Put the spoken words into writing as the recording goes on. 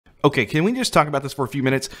Okay, can we just talk about this for a few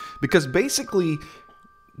minutes? Because basically,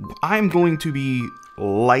 I'm going to be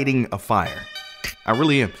lighting a fire. I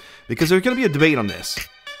really am. Because there's going to be a debate on this.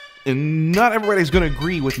 And not everybody's going to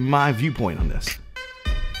agree with my viewpoint on this.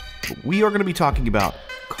 But we are going to be talking about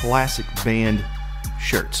classic band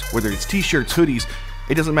shirts. Whether it's t-shirts, hoodies,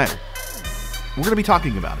 it doesn't matter. We're going to be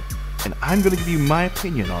talking about it. And I'm going to give you my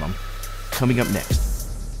opinion on them coming up next.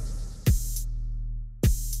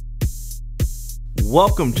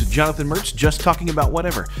 Welcome to Jonathan Mertz, just talking about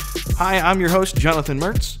whatever. Hi, I'm your host, Jonathan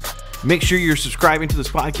Mertz. Make sure you're subscribing to this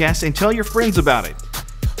podcast and tell your friends about it.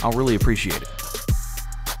 I'll really appreciate it.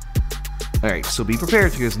 Alright, so be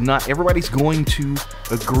prepared because not everybody's going to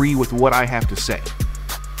agree with what I have to say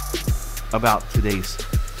about today's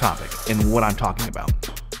topic and what I'm talking about,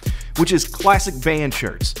 which is classic band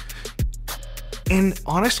shirts. And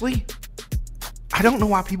honestly, I don't know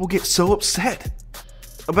why people get so upset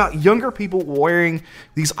about younger people wearing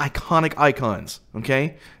these iconic icons,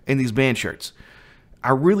 okay, and these band shirts.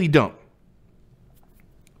 I really don't.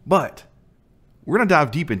 But we're going to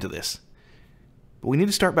dive deep into this. But we need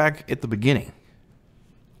to start back at the beginning,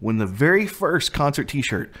 when the very first concert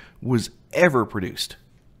t-shirt was ever produced.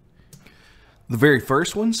 The very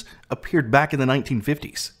first ones appeared back in the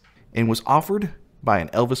 1950s and was offered by an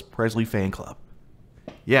Elvis Presley fan club.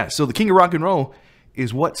 Yeah, so the King of Rock and Roll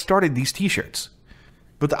is what started these t-shirts.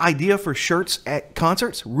 But the idea for shirts at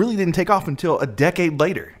concerts really didn't take off until a decade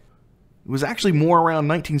later. It was actually more around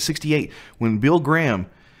 1968 when Bill Graham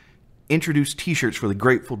introduced t-shirts for the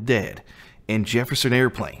Grateful Dead and Jefferson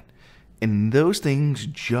Airplane. And those things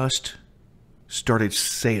just started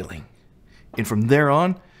sailing. And from there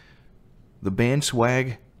on, the band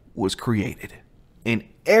swag was created. And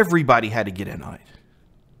everybody had to get in on it.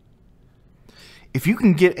 If you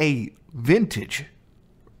can get a vintage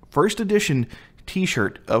first edition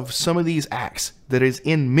t-shirt of some of these acts that is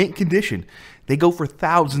in mint condition, they go for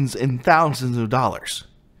thousands and thousands of dollars.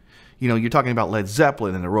 You know, you're talking about Led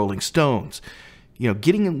Zeppelin and the Rolling Stones. You know,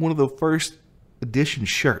 getting one of the first edition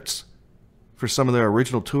shirts for some of their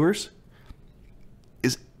original tours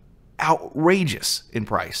is outrageous in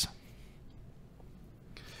price.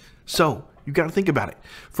 So, you got to think about it.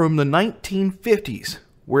 From the 1950s,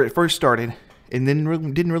 where it first started, and then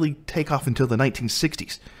didn't really take off until the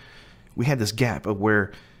 1960s, we had this gap of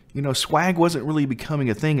where, you know, swag wasn't really becoming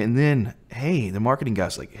a thing. And then, hey, the marketing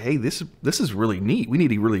guy's like, hey, this is really neat. We need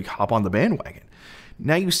to really hop on the bandwagon.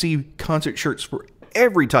 Now you see concert shirts for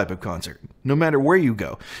every type of concert, no matter where you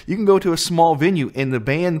go. You can go to a small venue and the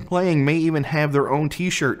band playing may even have their own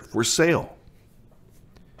t-shirt for sale.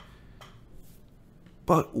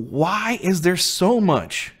 But why is there so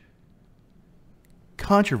much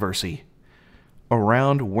controversy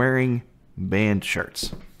around wearing band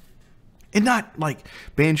shirts? And not like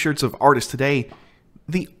band shirts of artists today,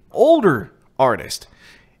 the older artist.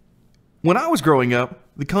 When I was growing up,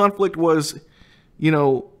 the conflict was, you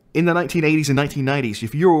know, in the 1980s and 1990s,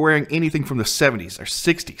 if you were wearing anything from the 70s or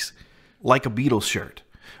 60s, like a Beatles shirt,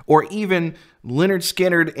 or even Leonard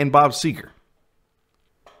Skinner and Bob Seger,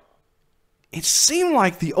 it seemed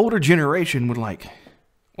like the older generation would like,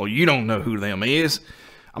 well, you don't know who them is.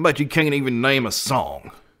 I bet you can't even name a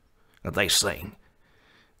song that they sing.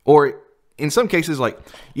 Or in some cases, like,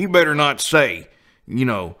 you better not say, you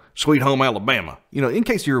know, Sweet Home Alabama. You know, in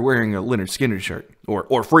case you're wearing a Leonard Skinner shirt or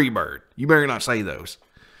Freebird, you better not say those.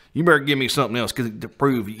 You better give me something else to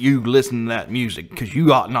prove you listen to that music, because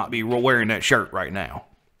you ought not be wearing that shirt right now.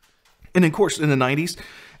 And of course, in the 90s,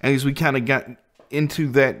 as we kind of got into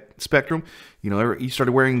that spectrum, you know, you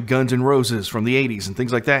started wearing Guns N' Roses from the 80s and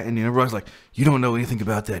things like that, and everybody's like, you don't know anything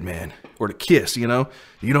about that, man. Or the Kiss, you know,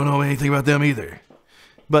 you don't know anything about them either.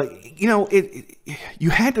 But, you know, you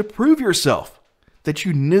had to prove yourself that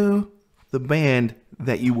you knew the band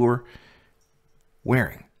that you were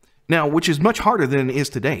wearing. Now, which is much harder than it is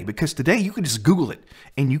today, because today you can just Google it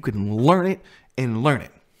and you can learn it and learn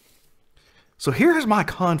it. So here's my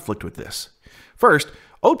conflict with this. First,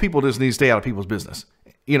 old people just need to stay out of people's business.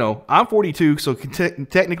 You know, I'm 42, so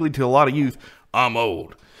technically to a lot of youth, I'm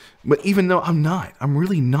old. But even though I'm not, I'm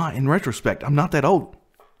really not in retrospect. I'm not that old.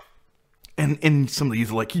 And some of the youth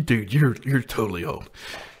are like, dude, you're totally old.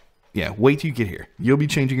 Yeah, wait till you get here. You'll be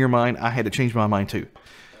changing your mind. I had to change my mind too.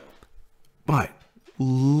 But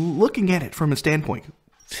looking at it from a standpoint,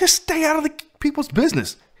 just stay out of the people's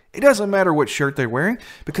business. It doesn't matter what shirt they're wearing,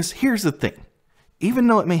 because here's the thing. Even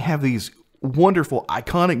though it may have these wonderful,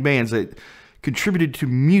 iconic bands that contributed to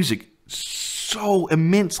music so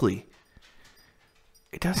immensely,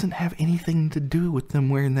 it doesn't have anything to do with them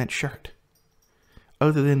wearing that shirt.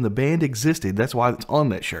 Other than the band existed, that's why it's on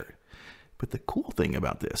that shirt. But the cool thing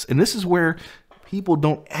about this, and this is where people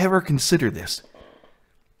don't ever consider this.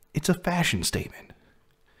 It's a fashion statement.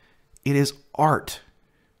 It is art.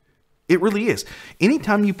 It really is.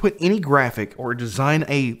 Anytime you put any graphic or design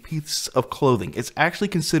a piece of clothing, it's actually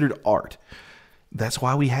considered art. That's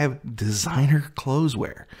why we have designer clothes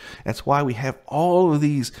wear. That's why we have all of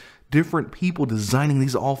these different people designing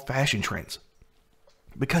these all fashion trends.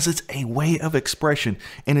 Because it's a way of expression,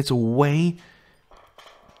 and it's a way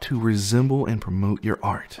to resemble and promote your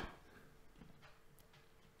art.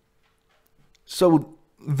 So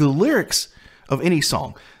the lyrics of any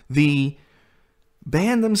song, the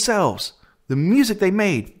band themselves, the music they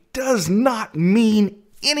made, does not mean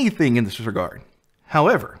anything in this regard.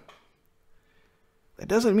 However, that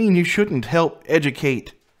doesn't mean you shouldn't help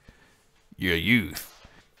educate your youth.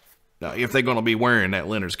 Now, if they're going to be wearing that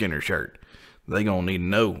Leonard Skinner shirt, they're going to need to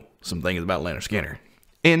know some things about Leonard Skinner.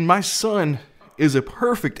 And my son is a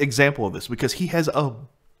perfect example of this because he has a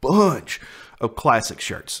bunch of classic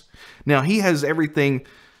shirts. Now, he has everything,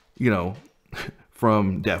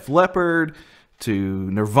 from Def Leppard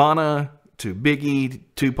to Nirvana to Biggie,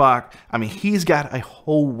 Tupac. I mean, he's got a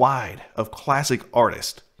whole wide of classic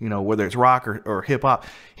artists, whether it's rock or hip hop.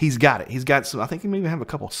 He's got it. He's got some, I think he maybe have a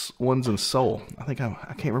couple ones in soul. I can't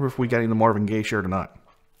remember if we got any Marvin Gaye shirt or not.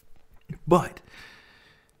 But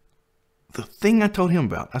the thing I told him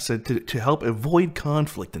about, I said to help avoid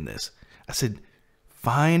conflict in this, I said,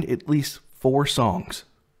 find at least 4 songs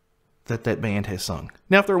that band has sung.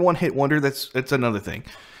 Now, if they're one hit wonder, that's another thing.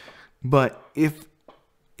 But if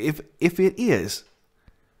it is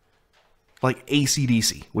like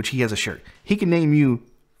AC/DC, which he has a shirt, he can name you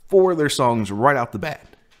 4 of their songs right out the bat.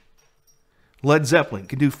 Led Zeppelin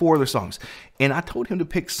can do 4 of their songs. And I told him to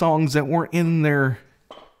pick songs that weren't in their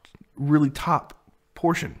really top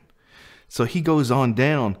portion. So he goes on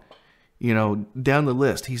down, down the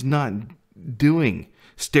list. He's not doing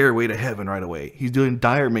Stairway to Heaven right away. He's doing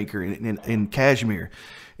Dire Maker and Kashmir,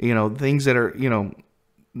 things that are,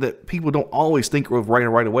 that people don't always think of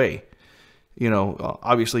right away.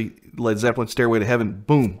 Obviously Led Zeppelin, Stairway to Heaven,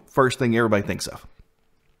 boom, first thing everybody thinks of.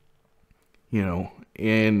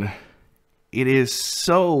 And it is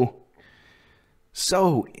so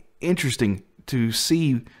interesting to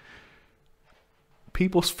see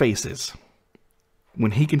people's faces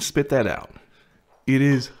when he can spit that out. It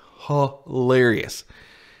is hilarious.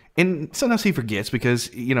 And sometimes he forgets because,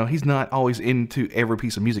 he's not always into every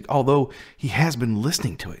piece of music, although he has been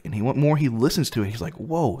listening to it. And the more he listens to it, he's like,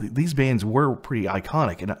 whoa, these bands were pretty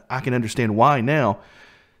iconic. And I can understand why now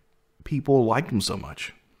people liked them so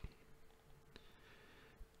much.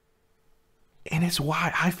 And it's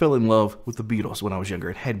why I fell in love with the Beatles when I was younger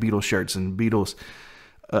and had Beatles shirts and Beatles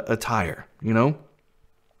attire,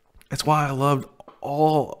 That's why I loved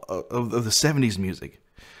all of the 70s music.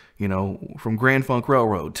 From Grand Funk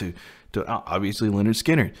Railroad to obviously Leonard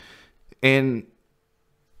Skinner and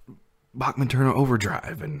Bachman Turner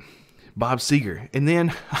Overdrive and Bob Seger. And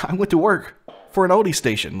then I went to work for an oldie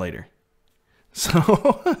station later.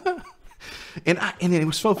 So, and it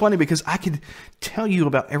was so funny because I could tell you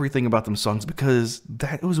about everything about them songs because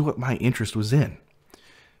that was what my interest was in.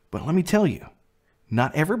 But let me tell you,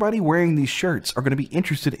 not everybody wearing these shirts are going to be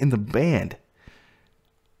interested in the band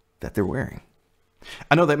that they're wearing.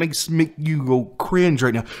 I know that make you go cringe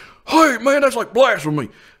right now. Hey, man, that's like blasphemy.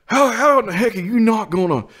 How in the heck are you not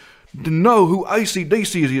going to know who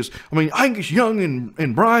AC/DC is? I mean, Angus Young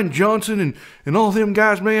and Brian Johnson and all them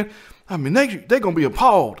guys, man. I mean, they're going to be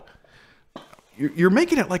appalled. You're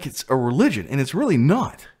making it like it's a religion, and it's really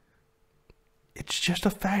not. It's just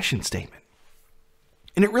a fashion statement.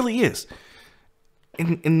 And it really is.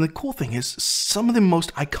 And the cool thing is, some of the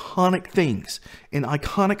most iconic things and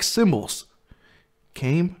iconic symbols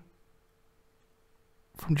came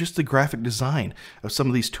from just the graphic design of some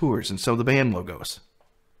of these tours and some of the band logos.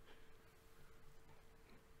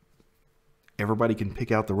 Everybody can pick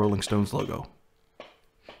out the Rolling Stones logo.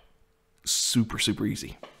 Super, super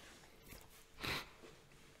easy.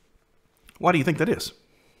 Why do you think that is?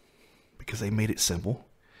 Because they made it simple.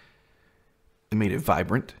 They made it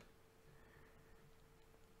vibrant.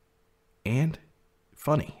 And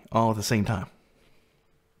funny all at the same time.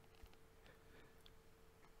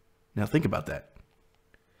 Now think about that.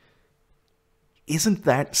 Isn't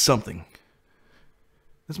that something?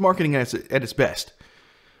 That's marketing at its best.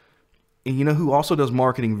 And you know who also does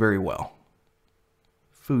marketing very well?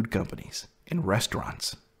 Food companies and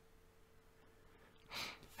restaurants.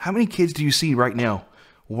 How many kids do you see right now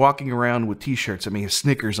walking around with t-shirts that may have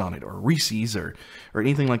Snickers on it or Reese's or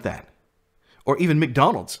anything like that? Or even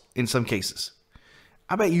McDonald's in some cases.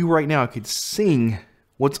 I bet you right now could sing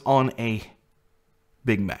what's on a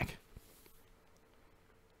Big Mac.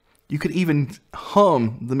 You could even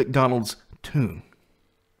hum the McDonald's tune.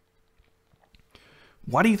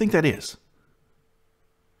 Why do you think that is?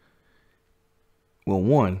 Well,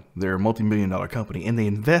 one, they're a multi-million-dollar company, and they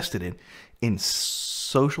invested in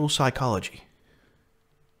social psychology.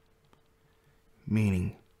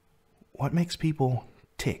 Meaning, what makes people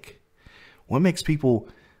tick? What makes people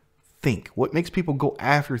think? What makes people go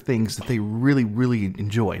after things that they really, really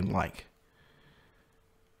enjoy and like?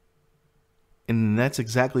 And that's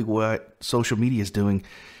exactly what social media is doing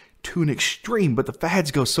to an extreme. But the fads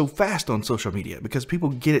go so fast on social media because people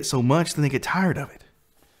get it so much, then they get tired of it.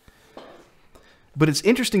 But it's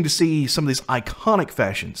interesting to see some of these iconic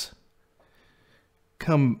fashions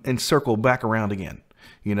come and circle back around again.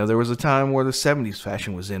 You know, there was a time where the 70s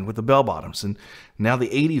fashion was in with the bell bottoms, and now the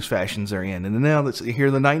 80s fashions are in, and now here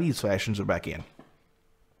the 90s fashions are back in.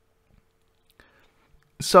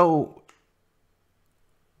 So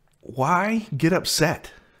why get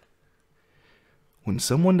upset when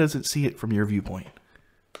someone doesn't see it from your viewpoint?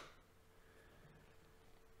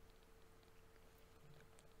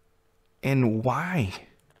 And why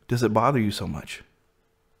does it bother you so much?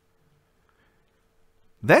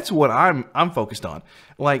 That's what I'm focused on.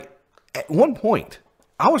 Like, at one point,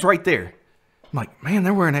 I was right there. I'm like, man,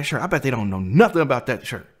 they're wearing that shirt. I bet they don't know nothing about that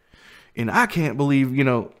shirt. And I can't believe, you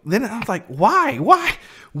know, then I was like, why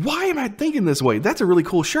am I thinking this way? That's a really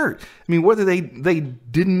cool shirt. I mean, whether they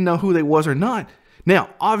didn't know who they was or not.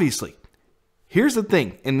 Now, obviously, here's the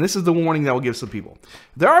thing, and this is the warning that I will give some people.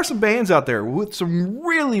 There are some bands out there with some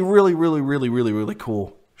really, really, really, really, really, really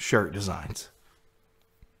cool shirt designs.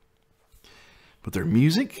 But their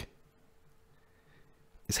music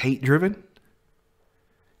is hate-driven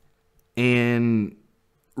and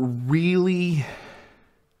really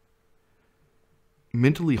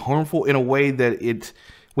mentally harmful in a way that it's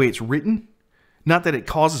written. Not that it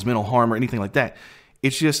causes mental harm or anything like that.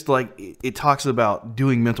 It's just like it talks about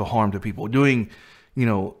doing mental harm to people, doing, you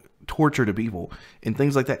know, torture to people and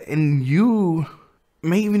things like that. And you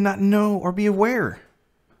may even not know or be aware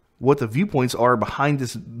what the viewpoints are behind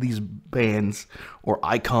these bands or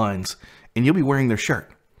icons, and you'll be wearing their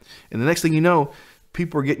shirt. And the next thing you know,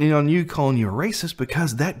 people are getting in on you, calling you a racist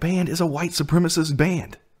because that band is a white supremacist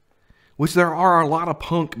band, which there are a lot of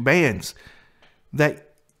punk bands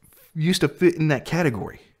that used to fit in that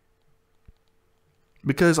category.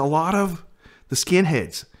 Because a lot of the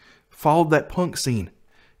skinheads followed that punk scene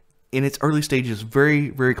in its early stages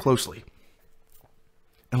very, very closely.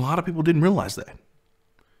 And a lot of people didn't realize that.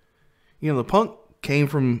 You know, the punk came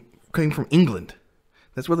from England.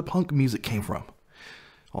 That's where the punk music came from.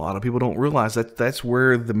 A lot of people don't realize that that's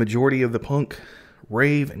where the majority of the punk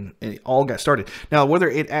rave and it all got started. Now, whether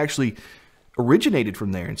it actually originated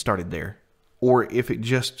from there and started there, or if it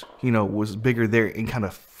just, you know, was bigger there and kind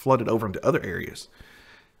of flooded over into other areas,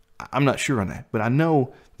 I'm not sure on that. But I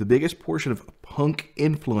know the biggest portion of punk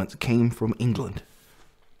influence came from England.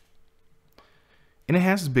 And it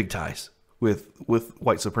has big ties with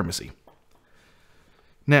white supremacy.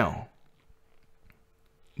 Now,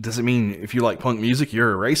 does it mean if you like punk music,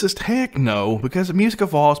 you're a racist? Heck no, because music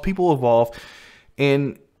evolves, people evolve,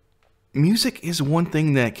 and music is one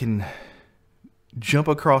thing that can jump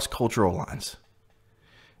across cultural lines.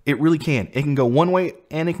 It really can. It can go one way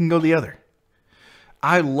and it can go the other.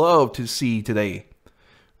 I love to see today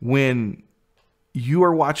when you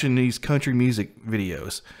are watching these country music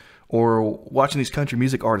videos or watching these country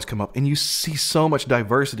music artists come up and you see so much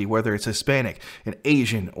diversity, whether it's Hispanic and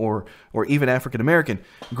Asian or even African American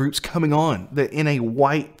groups coming on that in a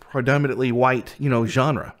predominantly white, you know,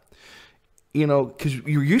 genre. You know, because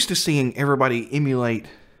you're used to seeing everybody emulate,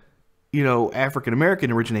 you know, African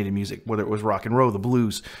American originated music, whether it was rock and roll, the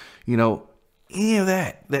blues, you know, any of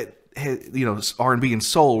that, you know, R&B and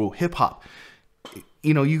soul, hip hop.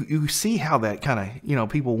 You know, you see how that kind of, you know,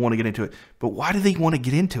 people want to get into it. But why do they want to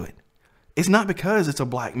get into it? It's not because it's a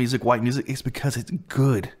black music, white music. It's because it's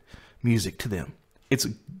good music to them. It's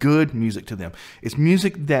good music to them. It's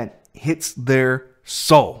music that hits their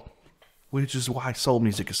soul, which is why soul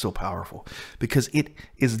music is so powerful, because it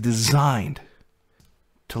is designed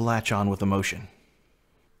to latch on with emotion.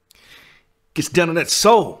 Gets down in that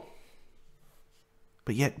soul.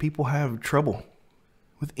 But yet people have trouble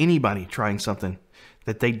with anybody trying something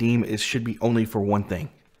that they deem should be only for one thing.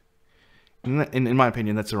 And in my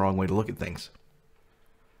opinion, that's the wrong way to look at things.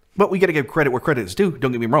 But we got to give credit where credit is due.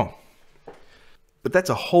 Don't get me wrong. But that's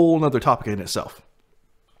a whole nother topic in itself.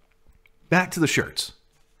 Back to the shirts.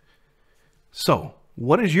 So,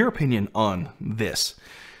 what is your opinion on this?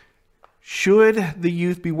 Should the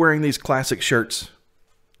youth be wearing these classic shirts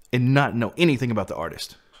and not know anything about the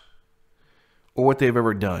artist or what they've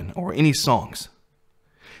ever done or any songs?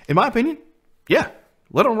 In my opinion, yeah,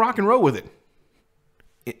 let them rock and roll with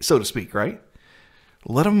it, so to speak, right?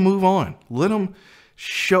 Let them move on. Let them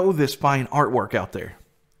show this fine artwork out there.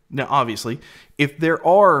 Now, obviously, if there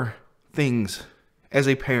are things as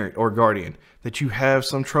a parent or guardian that you have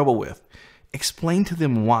some trouble with, explain to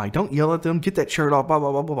them why. Don't yell at them. Get that shirt off, blah,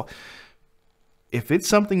 blah, blah, blah, blah. If it's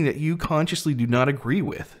something that you consciously do not agree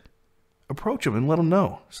with, approach them and let them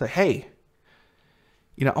know. Say, hey,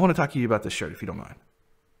 you know, I want to talk to you about this shirt if you don't mind.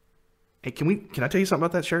 Hey, can I tell you something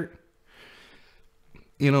about that shirt?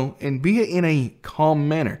 You know, and be it in a calm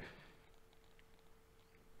manner.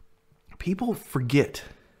 People forget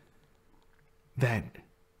that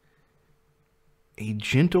a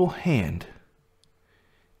gentle hand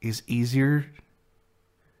is easier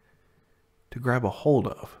to grab a hold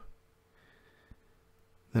of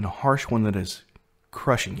than a harsh one that is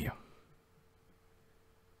crushing you.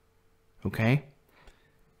 Okay?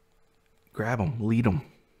 Grab them, lead them.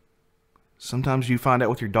 Sometimes you find out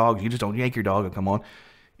with your dogs, you just don't yank your dog and come on.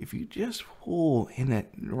 If you just pull in that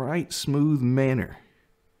right, smooth manner,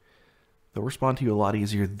 they'll respond to you a lot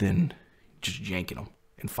easier than just yanking them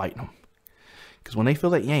and fighting them. Because when they feel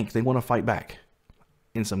that yank, they want to fight back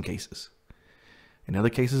in some cases. In other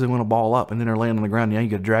cases, they want to ball up and then they're laying on the ground. Now you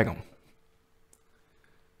got to drag them.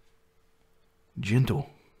 Gentle.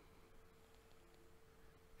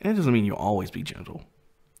 And it doesn't mean you'll always be gentle,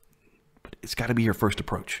 but it's got to be your first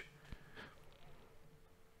approach.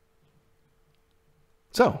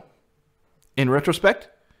 So, in retrospect,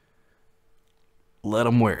 let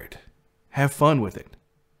them wear it. Have fun with it.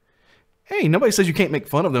 Hey, nobody says you can't make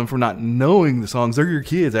fun of them for not knowing the songs. They're your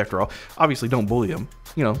kids, after all. Obviously, don't bully them.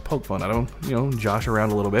 You know, poke fun at them. You know, josh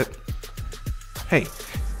around a little bit. Hey,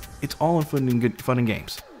 it's all in fun and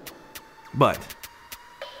games. But,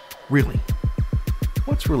 really,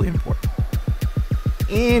 what's really important?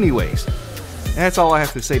 Anyways, that's all I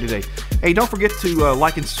have to say today. Hey, don't forget to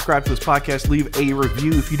like and subscribe to this podcast. Leave a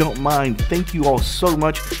review if you don't mind. Thank you all so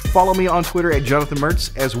much. Follow me on Twitter at Jonathan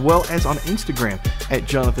Mertz, as well as on Instagram at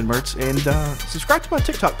Jonathan Mertz. And subscribe to my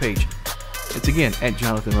TikTok page. It's again at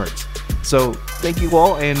Jonathan Mertz. So thank you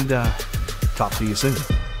all, and talk to you soon.